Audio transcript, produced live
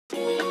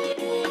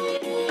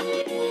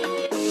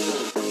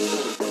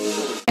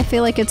I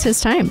feel like it's his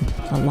time.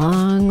 A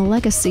long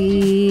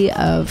legacy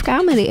of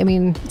comedy. I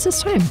mean, it's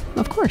his time,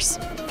 of course.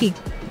 He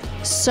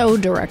so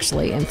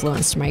directly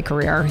influenced my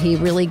career. He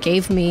really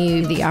gave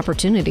me the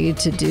opportunity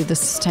to do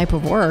this type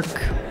of work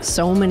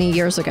so many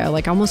years ago,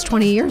 like almost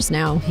 20 years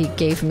now. He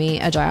gave me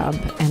a job,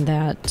 and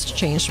that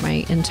changed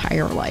my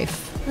entire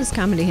life. This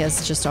comedy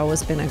has just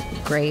always been a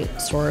great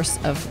source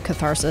of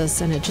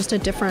catharsis, and it's just a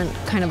different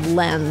kind of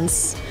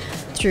lens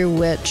through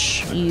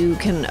which you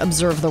can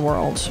observe the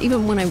world.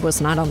 Even when I was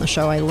not on the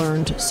show, I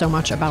learned so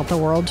much about the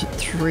world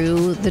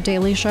through The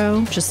Daily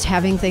Show. Just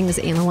having things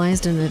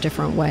analyzed in a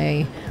different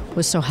way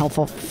was so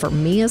helpful for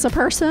me as a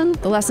person.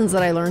 The lessons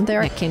that I learned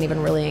there, I can't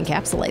even really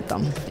encapsulate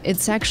them.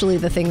 It's actually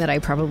the thing that I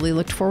probably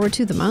looked forward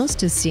to the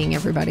most, is seeing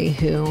everybody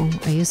who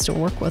I used to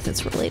work with.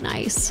 It's really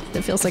nice.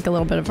 It feels like a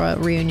little bit of a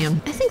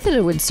reunion. I think that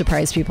it would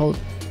surprise people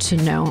to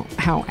know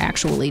how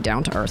actually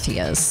down to earth he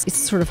is. It's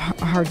sort of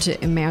hard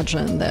to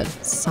imagine that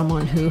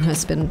someone who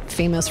has been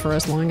famous for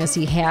as long as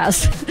he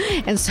has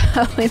and so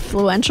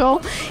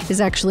influential is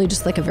actually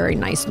just like a very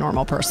nice,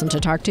 normal person to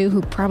talk to,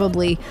 who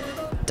probably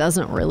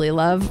doesn't really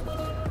love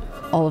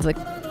all of the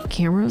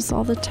cameras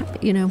all the time.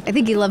 You know, I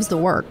think he loves the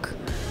work,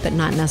 but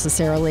not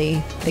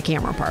necessarily the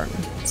camera part.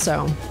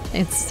 So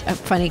it's a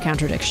funny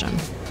contradiction.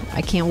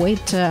 I can't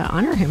wait to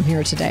honor him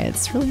here today.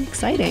 It's really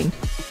exciting.